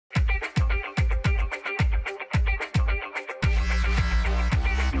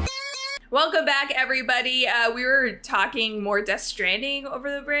Welcome back, everybody. We were talking more Death Stranding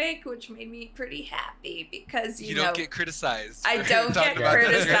over the break, which made me pretty happy because, you know, don't get criticized. I don't get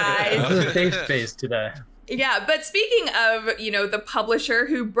criticized. This is a safe space today. Yeah, but speaking of, you know, the publisher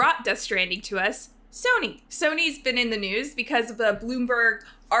who brought Death Stranding to us, Sony. Sony's been in the news because of the Bloomberg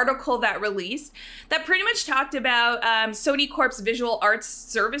article that released that pretty much talked about Sony Corp's Visual Arts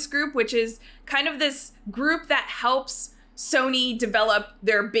Service Group, which is kind of this group that helps Sony develop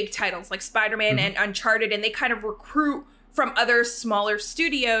their big titles like Spider-Man and Uncharted, and they kind of recruit from other smaller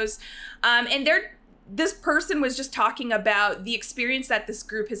studios. And this person was just talking about the experience that this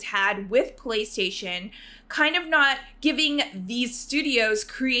group has had with PlayStation, kind of not giving these studios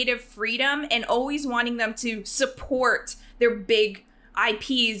creative freedom and always wanting them to support their big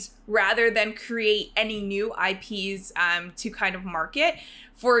IPs rather than create any new IPs to kind of market.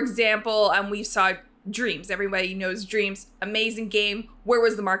 For example, we saw Dreams. Everybody knows Dreams. Amazing game. Where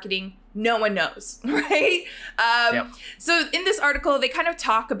was the marketing? No one knows, right? So in this article, they kind of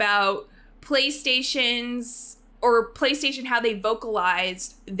talk about PlayStation, how they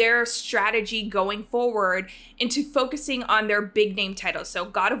vocalized their strategy going forward into focusing on their big name titles. So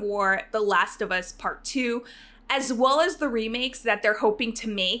God of War, The Last of Us Part 2, as well as the remakes that they're hoping to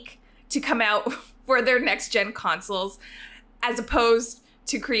make to come out for their next gen consoles, as opposed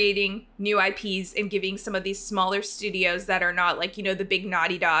to creating new IPs and giving some of these smaller studios that are not like, you know, the big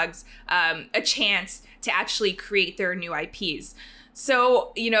Naughty Dogs, a chance to actually create their new IPs.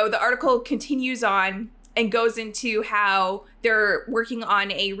 So, you know, the article continues on and goes into how they're working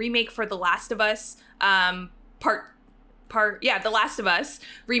on a remake for The Last of Us, The Last of Us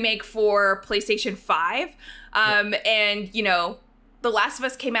remake for PlayStation 5. And, you know, The Last of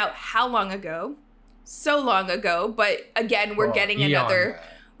Us came out how long ago? So long ago, but again, we're getting another.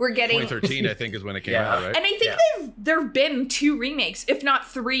 We're getting 2013, I think, is when it came out, right? And I think there've been 2 remakes, if not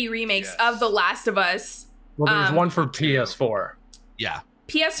 3 remakes of The Last of Us. Well, there's one for PS4. Yeah.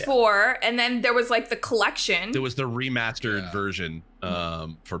 PS4, and then there was like the collection. There was the remastered version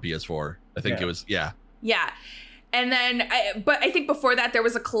for PS4. I think it was Yeah. And then, but I think before that there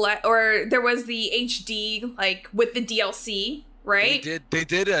was there was the HD like with the DLC, right? They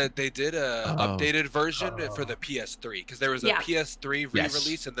did a updated version for the PS3 because there was a PS3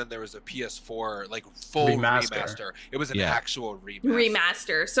 re-release and then there was a PS4 like full remaster. It was an actual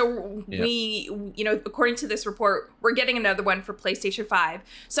remaster. So we, you know, according to this report, we're getting another one for PlayStation 5.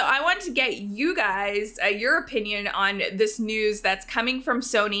 So I wanted to get you guys your opinion on this news that's coming from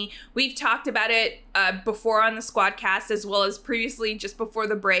Sony. We've talked about it before on the SQUADcast as well as previously just before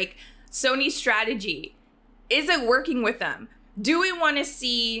the break. Sony's strategy, is it working with them? Do we want to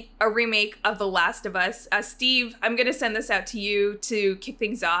see a remake of The Last of Us? Steve, I'm going to send this out to you to kick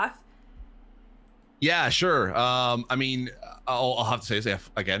things off. Yeah, sure. I mean, I'll have to say,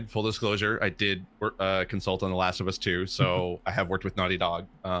 again, full disclosure, I did consult on The Last of Us 2, so I have worked with Naughty Dog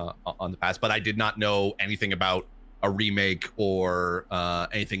on the past, but I did not know anything about a remake or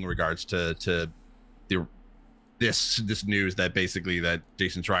anything in regards to this news that basically that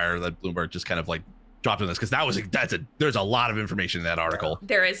Jason Schreier, that Bloomberg just kind of like dropped on this, because there's a lot of information in that article.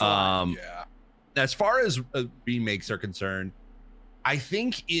 There is a lot. As far as remakes are concerned, I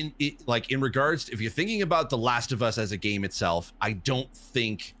think in regards to, if you're thinking about The Last of Us as a game itself, I don't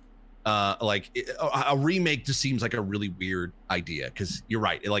think a remake just seems like a really weird idea, because you're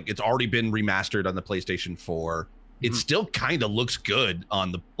right, it's already been remastered on the PlayStation 4. It still kind of looks good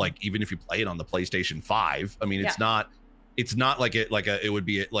on the, even if you play it on the PlayStation 5. I mean, it's not like it would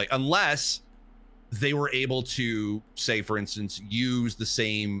be like, unless they were able to, say, for instance, use the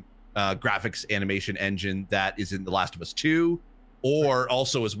same graphics animation engine that is in The Last of Us 2, or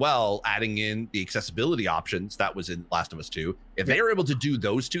also as well adding in the accessibility options that was in The Last of Us 2. If they were able to do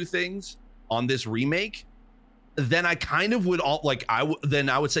those 2 things on this remake, then I kind of would then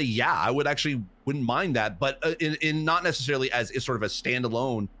I would say, yeah, I would actually wouldn't mind that, but in not necessarily as sort of a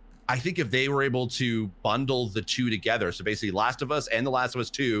standalone. I think if they were able to bundle the 2 together, so basically Last of Us and The Last of Us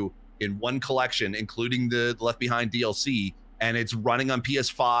 2 in one collection, including the Left Behind DLC, and it's running on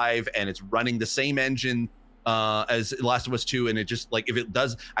PS5 and it's running the same engine as Last of Us 2, and it just if it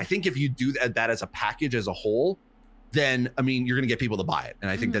does, I think if you do that as a package as a whole, then I mean you're gonna get people to buy it,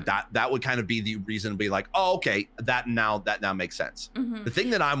 and I think that would kind of be the reason to be like, oh, okay, that now makes sense. The thing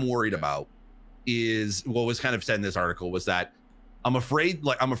that I'm worried about is what was kind of said in this article was that I'm afraid,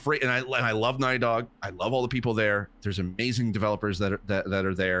 and I love Naughty Dog, I love all the people there. There's amazing developers that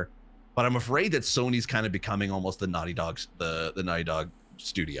are there. But I'm afraid that Sony's kind of becoming almost the Naughty Dog's the Naughty Dog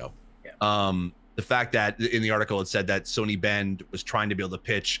studio. The fact that in the article it said that Sony Bend was trying to be able to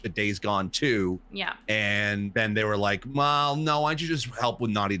pitch a Days Gone 2. And then they were like, well, no, why don't you just help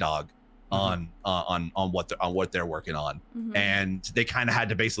with Naughty Dog? on what they're working on, and they kind of had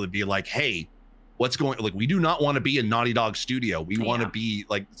to basically be like, hey, what's going, like, we do not want to be a Naughty Dog studio. We want to be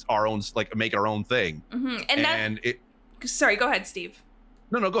like our own, like make our own thing. Sorry, go ahead, Steve.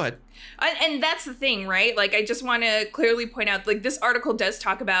 No, go ahead. And that's the thing, right? Like, I just want to clearly point out, like, this article does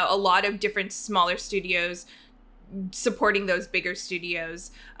talk about a lot of different smaller studios supporting those bigger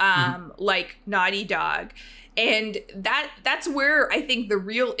studios, like Naughty Dog. And that's where I think the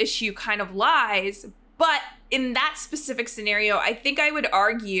real issue kind of lies. But in that specific scenario, I think I would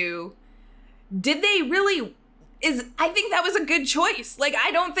argue, did they really... I think that was a good choice. Like, I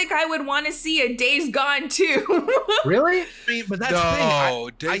don't think I would want to see a Days Gone 2. Really? I mean, but that's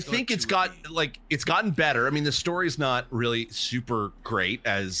the thing. I think it's gotten better. I mean, the story's not really super great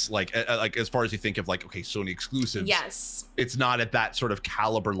as as far as you think of, like, okay, Sony exclusives. Yes. It's not at that sort of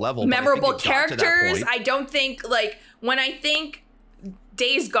caliber level. Memorable characters. I don't think, like, when I think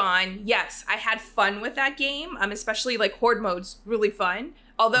Days Gone, yes, I had fun with that game. Especially, like, Horde mode's really fun.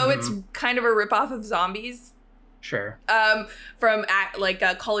 Although it's kind of a ripoff of Zombies. Sure. From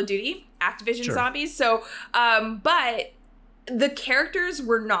Call of Duty, Activision Zombies. So, but the characters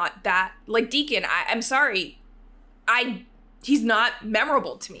were not that, like Deacon. I'm sorry, he's not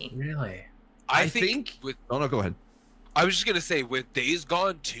memorable to me. Really? I think with no, go ahead. I was just gonna say with Days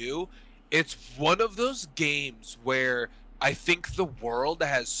Gone 2, it's one of those games where I think the world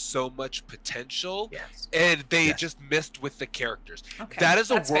has so much potential, and they just missed with the characters. Okay, that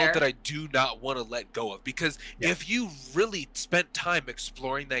is a world that I do not want to let go of, because if you really spent time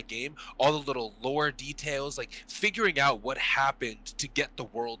exploring that game, all the little lore details, like figuring out what happened to get the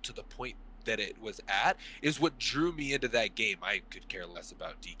world to the point that it was at, is what drew me into that game. I could care less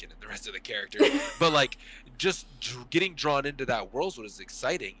about Deacon and the rest of the characters, but like just getting drawn into that world was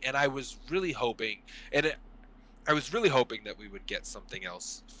exciting, and I was really hoping, that we would get something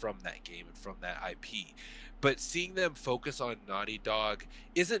else from that game and from that IP. But seeing them focus on Naughty Dog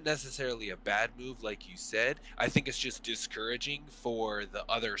isn't necessarily a bad move, like you said. I think it's just discouraging for the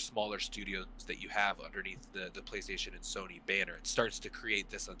other smaller studios that you have underneath the PlayStation and Sony banner. It starts to create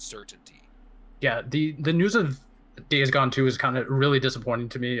this uncertainty. Yeah, the news of Days Gone 2 is kind of really disappointing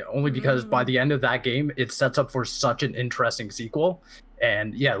to me, only because by the end of that game, it sets up for such an interesting sequel.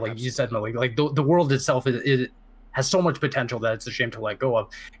 And yeah, like you said, Malik, like the world itself is has so much potential that it's a shame to let go of.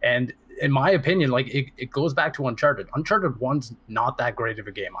 And in my opinion, like it goes back to Uncharted. Uncharted 1's not that great of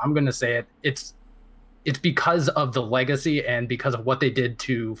a game. I'm going to say it. It's because of the legacy and because of what they did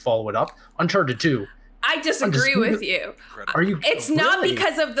to follow it up. Uncharted 2. I disagree with you. Are you? It's not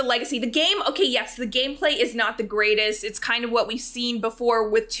because of the legacy. The game, okay, yes, the gameplay is not the greatest. It's kind of what we've seen before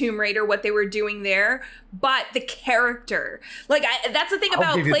with Tomb Raider, what they were doing there. But the character, like, that's the thing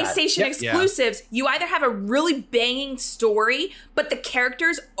about PlayStation exclusives. You either have a really banging story, but the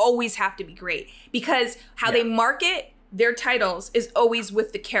characters always have to be great, because how they market their titles is always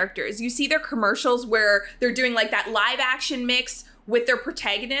with the characters. You see their commercials where they're doing like that live action mix with their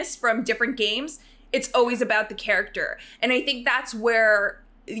protagonists from different games. It's always about the character. And I think that's where,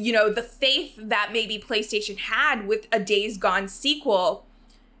 you know, the faith that maybe PlayStation had with a Days Gone sequel,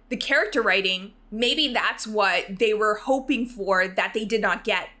 the character writing, maybe that's what they were hoping for that they did not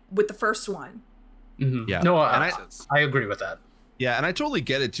get with the first one. Yeah. No, I agree with that. Yeah, and I totally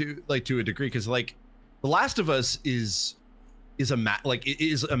get it to a degree, because like The Last of Us is a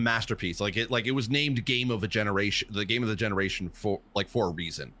masterpiece. It was named game of the generation for a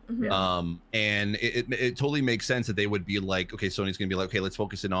reason. And it totally makes sense that they would be like, okay, Sony's gonna be like, okay, let's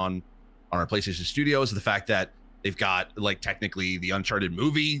focus in on our PlayStation Studios. The fact that they've got like technically the Uncharted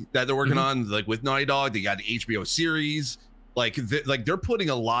movie that they're working on, like with Naughty Dog, they got the HBO series, they're putting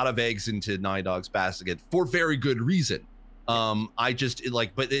a lot of eggs into Naughty Dog's basket for very good reason.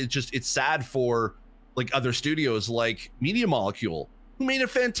 It's sad for like other studios like Media Molecule, who made a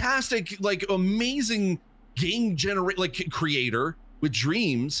fantastic, like amazing game creator with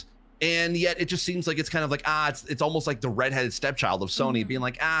dreams, and yet it just seems like it's kind of like it's almost like the redheaded stepchild of Sony being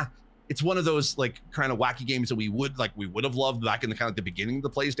like it's one of those like kind of wacky games that we would have loved back in the kind of the beginning of the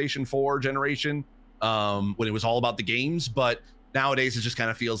PlayStation 4 generation, when it was all about the games. But nowadays it just kind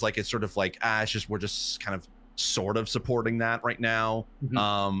of feels like it's sort of like we're just kind of sort of supporting that right now.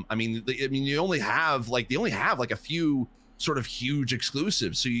 I mean, they only have like a few sort of huge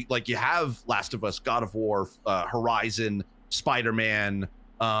exclusives. So you have Last of Us, God of War, Horizon, Spider-Man,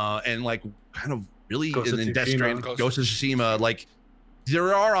 and like kind of really Ghost of Tsushima. Like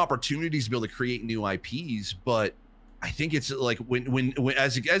there are opportunities to be able to create new IPs, but I think it's like when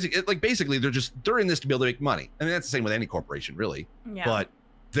like basically they're in this to be able to make money. I mean, that's the same with any corporation, really. Yeah. But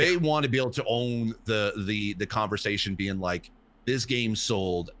they want to be able to own the conversation, being like, this game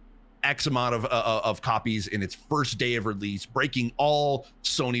sold X amount of copies in its first day of release, breaking all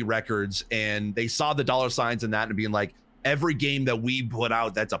Sony records, and they saw the dollar signs in that and being like, every game that we put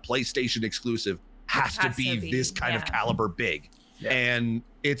out that's a PlayStation exclusive has to be this kind of caliber big. And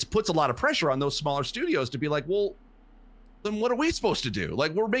it puts a lot of pressure on those smaller studios to be like, well, then what are we supposed to do?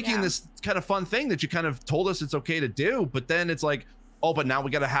 Like, we're making this kind of fun thing that you kind of told us it's okay to do, but then it's like, oh, but now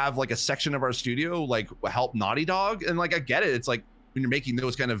we got to have like a section of our studio like help Naughty Dog. And like, I get it. It's like, when you're making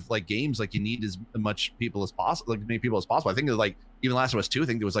those kind of like games, like you need as much people as possible, like as many people as possible. I think it was like even Last of Us 2, I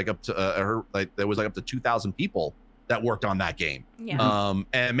think there was like up to 2,000 people that worked on that game. And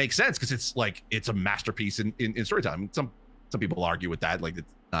it makes sense because it's a masterpiece in storytelling. Some people argue with that, like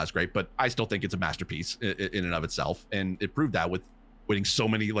it's not as great, but I still think it's a masterpiece in and of itself, and it proved that with winning so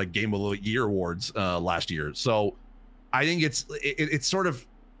many like Game of the Year awards last year. So I think it's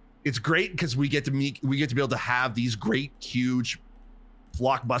great because we get to be able to have these great, huge,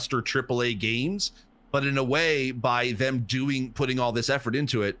 blockbuster AAA games, but in a way, by them putting all this effort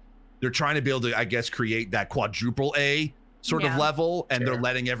into it, they're trying to be able to, I guess, create that quadruple A sort of level, and they're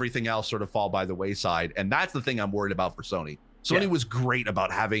letting everything else sort of fall by the wayside. And that's the thing I'm worried about for Sony. Sony was great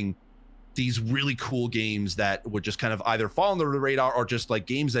about having these really cool games that would just kind of either fall under the radar or just like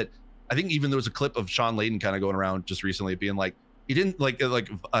games that, I think even there was a clip of Sean Layden kind of going around just recently being like, he didn't like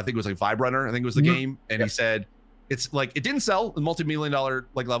I think it was like Vibe Runner, I think it was the game, and he said it's like it didn't sell a multi-million-dollar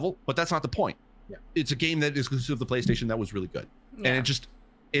like level, but that's not the point. It's a game that is exclusive to the PlayStation that was really good, and it just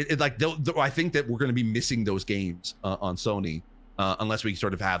like I think that we're going to be missing those games on Sony unless we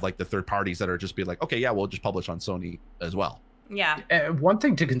sort of have like the third parties that are just be like, okay, yeah, we'll just publish on Sony as well. One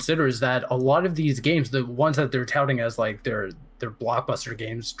thing to consider is that a lot of these games, the ones that they're touting as like their blockbuster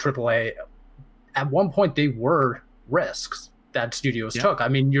games, AAA, at one point they were risks that studios took. I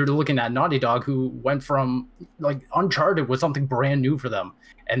mean, you're looking at Naughty Dog, who went from like Uncharted was something brand new for them,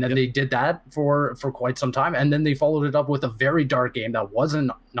 and then they did that for quite some time, and then they followed it up with a very dark game that wasn't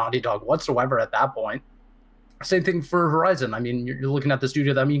Naughty Dog whatsoever at that point. Same thing for Horizon. I mean, you're looking at the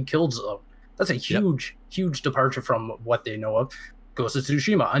studio that Killzone. That's a huge departure from what they know of. Ghost of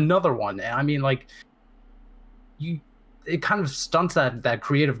Tsushima, another one. And I mean, like, it kind of stunts that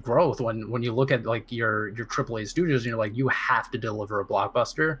creative growth when you look at like your AAA studios and you're like, you have to deliver a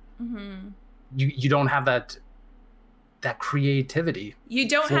blockbuster. You don't have that creativity. You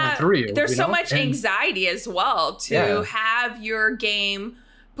don't have there's so much anxiety as well to have your game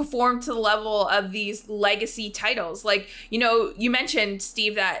perform to the level of these legacy titles. Like, you mentioned,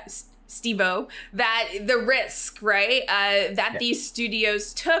 Steve, that the risk, right, that these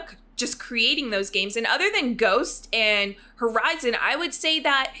studios took just creating those games. And other than Ghost and Horizon, I would say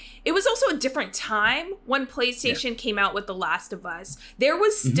that it was also a different time when PlayStation came out with The Last of Us. There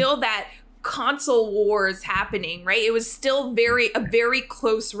was still that console wars happening, right? It was still a very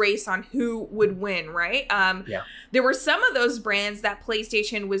close race on who would win, right? There were some of those brands that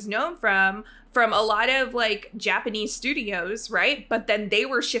PlayStation was known from a lot of like Japanese studios, right? But then they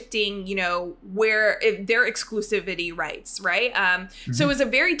were shifting, where their exclusivity rights, right? So it was a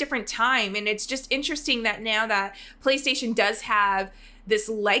very different time, and it's just interesting that now that PlayStation does have this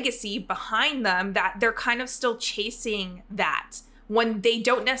legacy behind them, that they're kind of still chasing that when they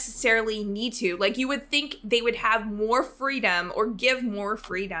don't necessarily need to. Like, you would think they would have more freedom or give more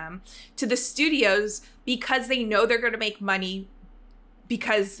freedom to the studios because they know they're going to make money,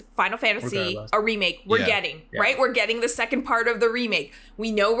 because Final Fantasy, a remake, we're getting, right? We're getting the second part of the remake.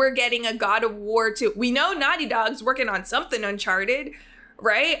 We know we're getting a God of War 2. We know Naughty Dog's working on something Uncharted,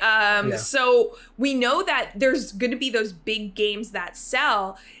 right? So we know that there's going to be those big games that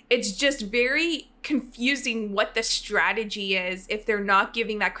sell. It's just very confusing what the strategy is if they're not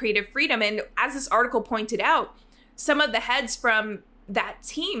giving that creative freedom. And as this article pointed out, some of the heads from that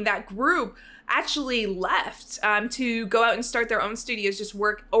team, that group, actually left to go out and start their own studios, just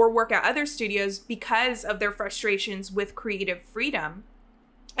work at other studios because of their frustrations with creative freedom.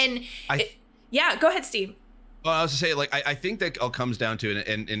 And go ahead, Steve. Well, I was to say, like, I think that all comes down to it,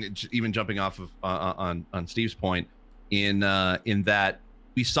 and even jumping off of on Steve's point, in that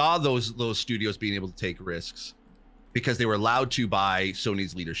we saw those studios being able to take risks because they were allowed to by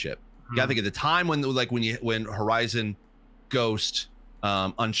Sony's leadership. You gotta think at the time when Horizon, Ghost,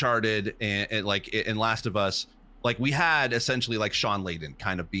 Uncharted, and Last of Us, like, we had essentially like Sean Layden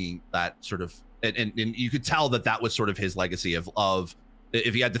kind of being that sort of, and you could tell that was sort of his legacy of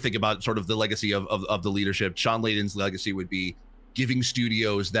if you had to think about sort of the legacy of the leadership, Sean Layden's legacy would be giving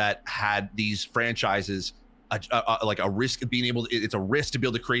studios that had these franchises like a risk of being able to, it's a risk to be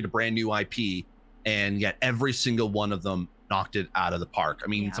able to create a brand new IP, and yet every single one of them knocked it out of the park. I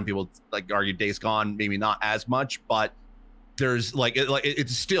mean, some people like argue Days Gone, maybe not as much, but there's like it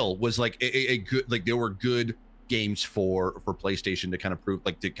still was like a good, like there were good games for PlayStation to kind of prove,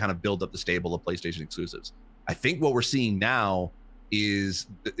 like to kind of build up the stable of PlayStation exclusives. I think what we're seeing now is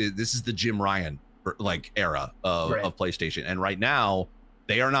this is the Jim Ryan like era of PlayStation, and right now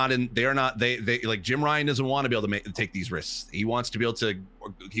they like Jim Ryan doesn't want to be able to take these risks. He wants to be able to,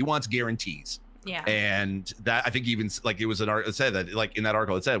 he wants guarantees. Yeah. And that, I think even like it was an article, it said that, like in that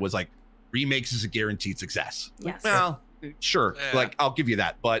article it said was like remakes is a guaranteed success. Yes. Well, sure, like I'll give you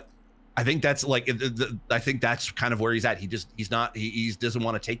that, but I think that's like I think that's kind of where he's at. He doesn't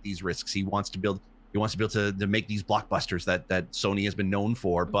want to take these risks. He wants to be able to make these blockbusters that Sony has been known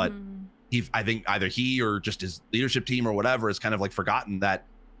for. But I think either he or just his leadership team or whatever has kind of like forgotten that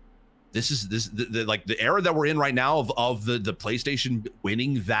the era that we're in right now of the PlayStation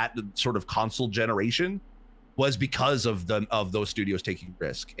winning that sort of console generation was because of those studios taking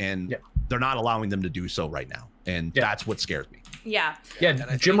risk, and they're not allowing them to do so right now, and that's what scares me. Yeah.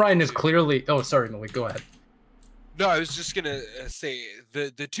 Jim Ryan is clearly. Oh, sorry, Malik, go ahead. No, I was just gonna say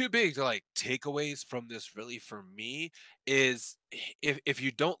the two big like takeaways from this really for me is if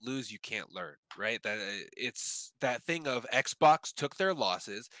you don't lose, you can't learn, right? That it's that thing of Xbox took their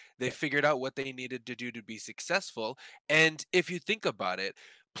losses, they figured out what they needed to do to be successful, and if you think about it,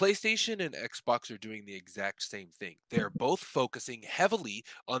 PlayStation and Xbox are doing the exact same thing. They're both focusing heavily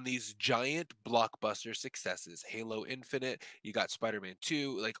on these giant blockbuster successes. Halo Infinite, you got Spider-Man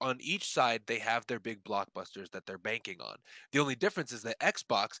 2. Like on each side, they have their big blockbusters that they're banking on. The only difference is that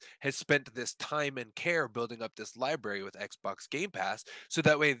Xbox has spent this time and care building up this library with Xbox Game Pass, so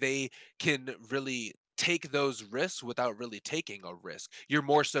that way they can really take those risks without really taking a risk. You're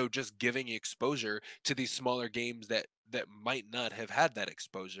more so just giving exposure to these smaller games that might not have had that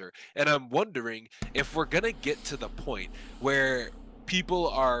exposure. And I'm wondering if we're gonna get to the point where people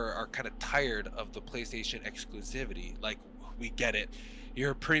are kind of tired of the PlayStation exclusivity. Like, we get it,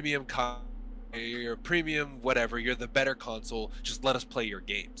 you're a premium you're a premium whatever, you're the better console, just let us play your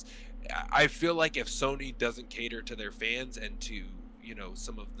games. I feel like if Sony doesn't cater to their fans and to, you know,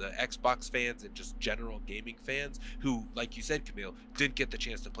 some of the Xbox fans and just general gaming fans who, like you said, Camille, didn't get the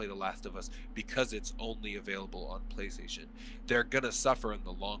chance to play The Last of Us because it's only available on PlayStation, they're gonna suffer in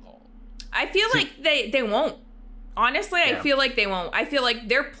the long haul. I feel like they won't. Honestly, I feel like they won't. I feel like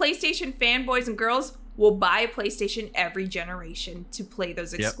their PlayStation fanboys and girls will buy a PlayStation every generation to play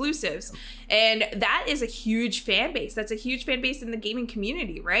those exclusives. And that is a huge fan base. That's a huge fan base in the gaming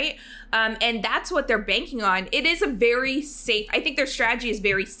community, right? And that's what they're banking on. It is a very safe, I think their strategy is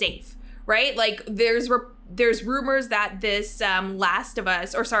very safe, right? Like there's rumors that this Last of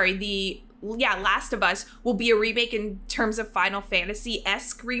Us will be a remake in terms of Final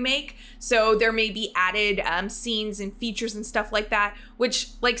Fantasy-esque remake. So there may be added scenes and features and stuff like that, which,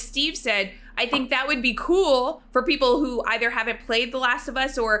 like Steve said, I think that would be cool for people who either haven't played The Last of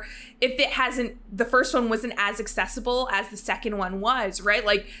Us, or if the first one wasn't as accessible as the second one was, right?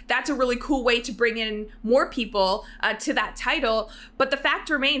 Like, that's a really cool way to bring in more people to that title. But the fact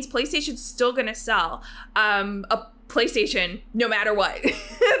remains, PlayStation's still gonna sell a PlayStation no matter what.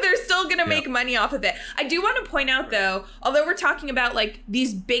 They're still gonna make money off of it. I do want to point out though, although we're talking about like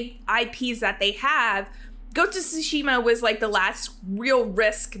these big IPs that they have, Ghost of Tsushima was like the last real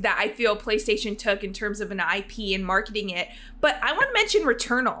risk that I feel PlayStation took in terms of an IP and marketing it. But I want to mention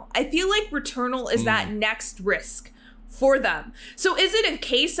Returnal. I feel like Returnal is that next risk for them. So is it a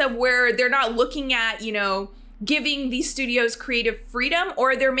case of where they're not looking at, you know, giving these studios creative freedom,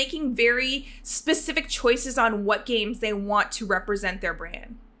 or they're making very specific choices on what games they want to represent their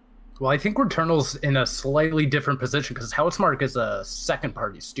brand? Well, I think Returnal's in a slightly different position because Housemarque is a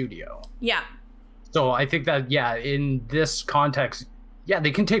second-party studio. Yeah. So I think that, in this context,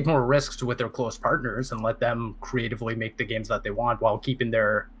 they can take more risks with their close partners and let them creatively make the games that they want while keeping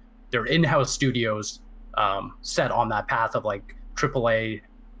their in-house studios set on that path of like AAA,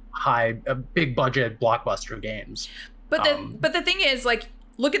 big budget blockbuster games. But the thing is, like,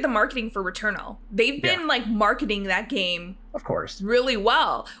 look at the marketing for Returnal. They've been like marketing that game, of course, really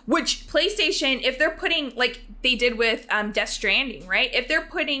well. Which PlayStation, if they're putting, like they did with Death Stranding, right? If they're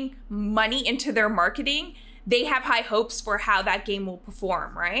putting money into their marketing, they have high hopes for how that game will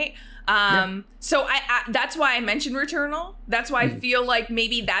perform, right? So I that's why I mentioned Returnal. That's why I feel like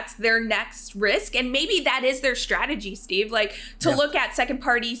maybe that's their next risk, and maybe that is their strategy, Steve. Like to look at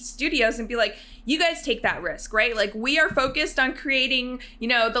second-party studios and be like, you guys take that risk, right? Like we are focused on creating, you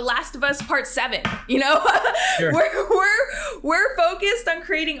know, The Last of Us Part 7. You know, we're focused on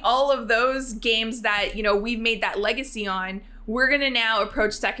creating all of those games that, you know, we've made that legacy on. We're going to now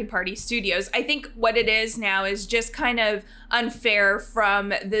approach second-party studios. I think what it is now is just kind of unfair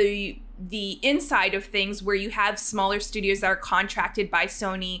from the the inside of things, where you have smaller studios that are contracted by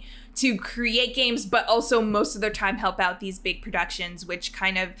Sony to create games, but also most of their time help out these big productions, which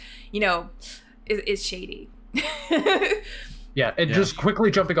kind of, is shady. Yeah, and just quickly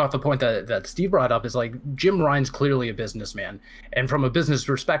jumping off the point that Steve brought up is like, Jim Ryan's clearly a businessman. And from a business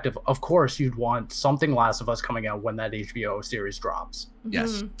perspective, of course, you'd want something Last of Us coming out when that HBO series drops.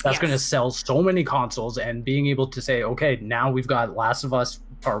 Yes. That's going to sell so many consoles, and being able to say, okay, now we've got Last of Us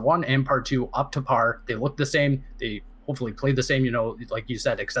Part 1 and Part 2 up to par. They look the same. They hopefully play the same, like you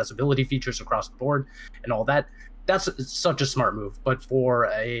said, accessibility features across the board and all that. That's such a smart move. But for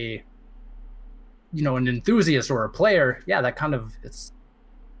an enthusiast or a player, that kind of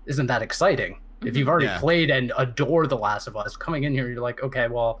isn't that exciting. If you've already played and adore The Last of Us, coming in here, you're like, okay,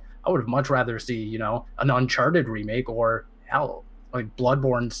 well, I would have much rather see, an Uncharted remake, or hell, like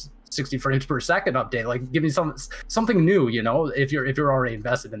Bloodborne's 60 frames per second update. Like, give me something new, if you're already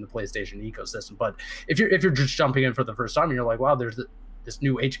invested in the PlayStation ecosystem. But if you're just jumping in for the first time and you're like, wow, there's this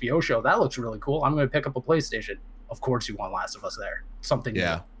new HBO show that looks really cool, I'm going to pick up a PlayStation. Of course you want Last of Us there. Something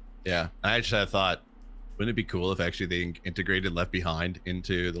new. Yeah, I actually had thought, wouldn't it be cool if actually they integrated Left Behind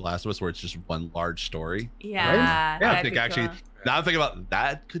into The Last of Us, where it's just one large story? Yeah, right? I think actually, cool. Now I'm thinking about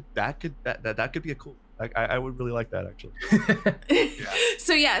that could be a cool. I would really like that, actually.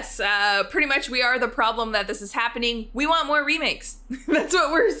 So yes, pretty much we are the problem that this is happening. We want more remakes. That's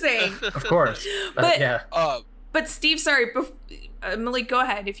what we're saying. Of course, but Steve, sorry, Malik, go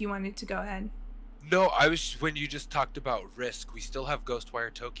ahead if you wanted to go ahead. No, when you just talked about Risk, we still have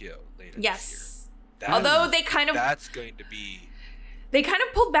Ghostwire Tokyo later this year. Although that's going to be... They kind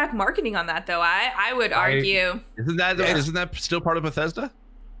of pulled back marketing on that, though. I would argue. Isn't that still part of Bethesda?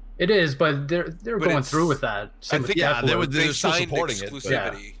 It is, but they're going through with that. I think they're still supporting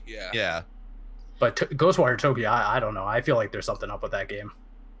exclusivity. It. Yeah. But Ghostwire Tokyo, I don't know. I feel like there's something up with that game.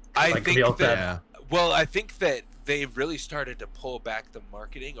 I think that they really started to pull back the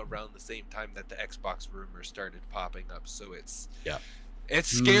marketing around the same time that the Xbox rumors started popping up. So it's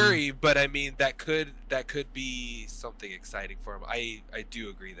scary, but I mean that could be something exciting for them. I do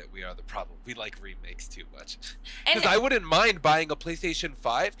agree that we are the problem. We like remakes too much. Because I wouldn't mind buying a PlayStation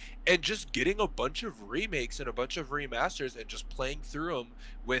 5 and just getting a bunch of remakes and a bunch of remasters and just playing through them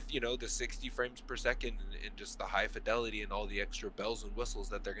with, the 60 frames per second and just the high fidelity and all the extra bells and whistles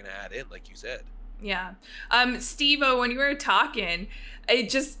that they're going to add in, like you said. Yeah. Steve-O, when you were talking,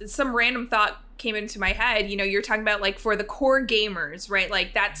 some random thought came into my head. You're talking about like for the core gamers, right?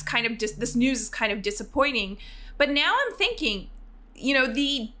 Like that's kind of just, this news is kind of disappointing. But now I'm thinking,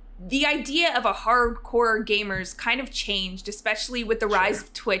 the idea of a hardcore gamers kind of changed, especially with the rise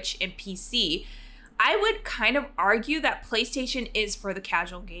of Twitch and PC. I would kind of argue that PlayStation is for the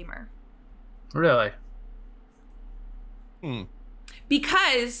casual gamer. Really?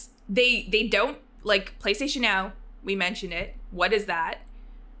 Because they don't, like PlayStation Now, we mentioned it. What is that?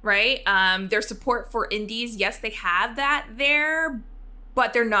 Right? Their support for indies, yes, they have that there,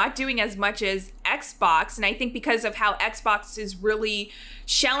 but they're not doing as much as Xbox. And I think because of how Xbox is really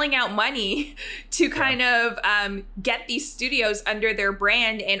shelling out money to kind of get these studios under their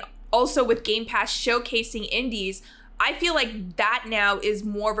brand, and also with Game Pass showcasing indies, I feel like that now is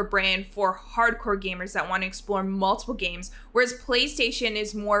more of a brand for hardcore gamers that want to explore multiple games, whereas PlayStation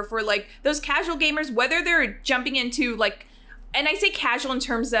is more for like those casual gamers, whether they're jumping into like, and I say casual in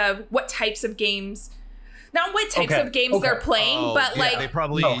terms of what types of games, not what types of games they're playing, but like they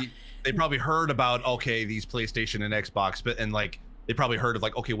probably heard about these PlayStation and Xbox, but they probably heard of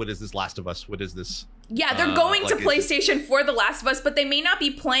what is this Last of Us? What is this? Yeah, they're going to PlayStation for The Last of Us, but they may not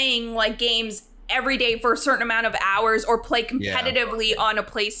be playing like games every day for a certain amount of hours or play competitively on a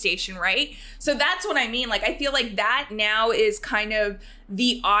PlayStation, right? So that's what I mean. Like, I feel like that now is kind of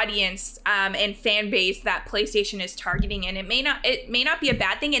the audience and fan base that PlayStation is targeting, and it may not be a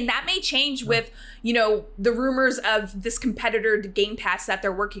bad thing, and that may change with the rumors of this competitor to Game Pass that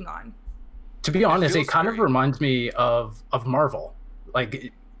they're working on. To be honest, it kind of reminds me of Marvel.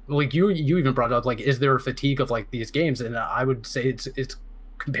 Like you even brought up, like, is there a fatigue of like these games? And I would say it's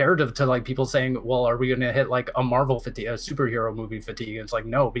comparative to like people saying, well, are we going to hit like a Marvel fatigue, a superhero movie fatigue? And it's like,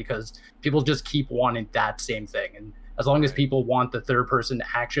 no, because people just keep wanting that same thing. And as long as people want the third person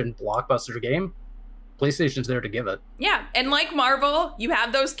action blockbuster game, PlayStation's there to give it. Yeah. And like Marvel, you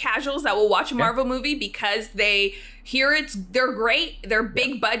have those casuals that will watch a Marvel movie because they hear they're great, they're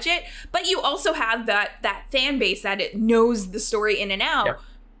big budget, but you also have that fan base that it knows the story in and out.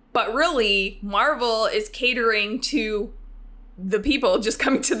 But really, Marvel is catering to the people just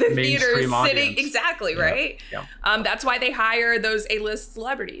coming to the theaters, sitting audience. Exactly, right? That's why they hire those A-list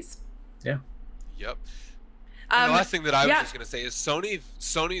celebrities. Yep. The last thing that I was just going to say is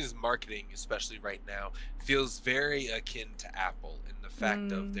Sony's marketing, especially right now, feels very akin to Apple in the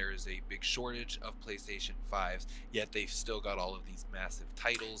fact of there is a big shortage of PlayStation 5s, yet they've still got all of these massive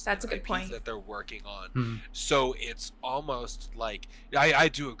titles and IPs point. That they're working on. So it's almost like, I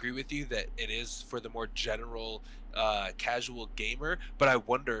do agree with you that it is for the more general casual gamer, but I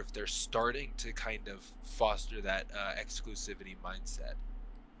wonder if they're starting to kind of foster that exclusivity mindset.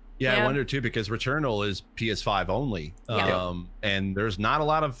 Yeah, I wonder too, because Returnal is PS5 only. And there's not a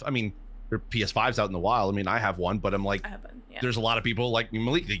lot of, I mean, there are PS5s out in the wild. I mean, I have one, but I'm like, there's a lot of people like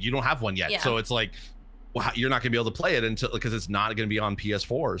Malik, you don't have one yet. So it's like, well, you're not gonna be able to play it until, because it's not gonna be on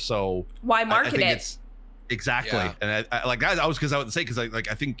PS4. So why market it? It's, exactly. And I like that. I was about to say, because I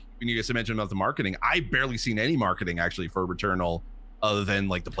think when you guys mentioned about the marketing, I barely seen any marketing actually for Returnal other than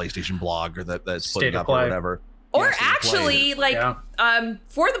like the PlayStation blog or that's putting up or whatever. Or actually, like,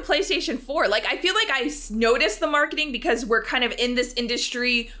 for the PlayStation 4, like, I feel like I noticed the marketing because we're kind of in this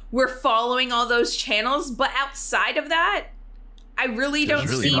industry, we're following all those channels, but outside of that, I really don't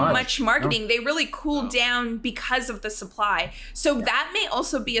see much marketing. They really cooled down because of the supply. So that may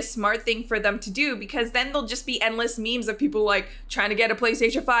also be a smart thing for them to do, because then there'll just be endless memes of people, like, trying to get a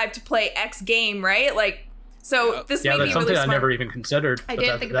PlayStation 5 to play X game, right? Like, so this may be really smart. Yeah, that's something I never even considered. I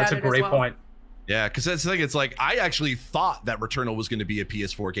didn't think about it as well. That's a great point. Yeah, because that's the thing. It's like, I actually thought that Returnal was going to be a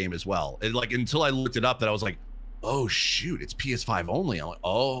PS4 game as well. And like, until I looked it up, that I was like, oh shoot, it's PS5 only. I'm like,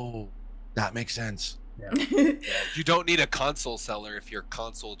 oh, that makes sense. Yeah. You don't need a console seller if your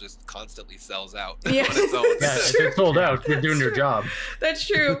console just constantly sells out on its own. If it's sold out, you're doing your job. That's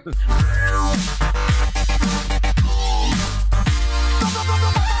true.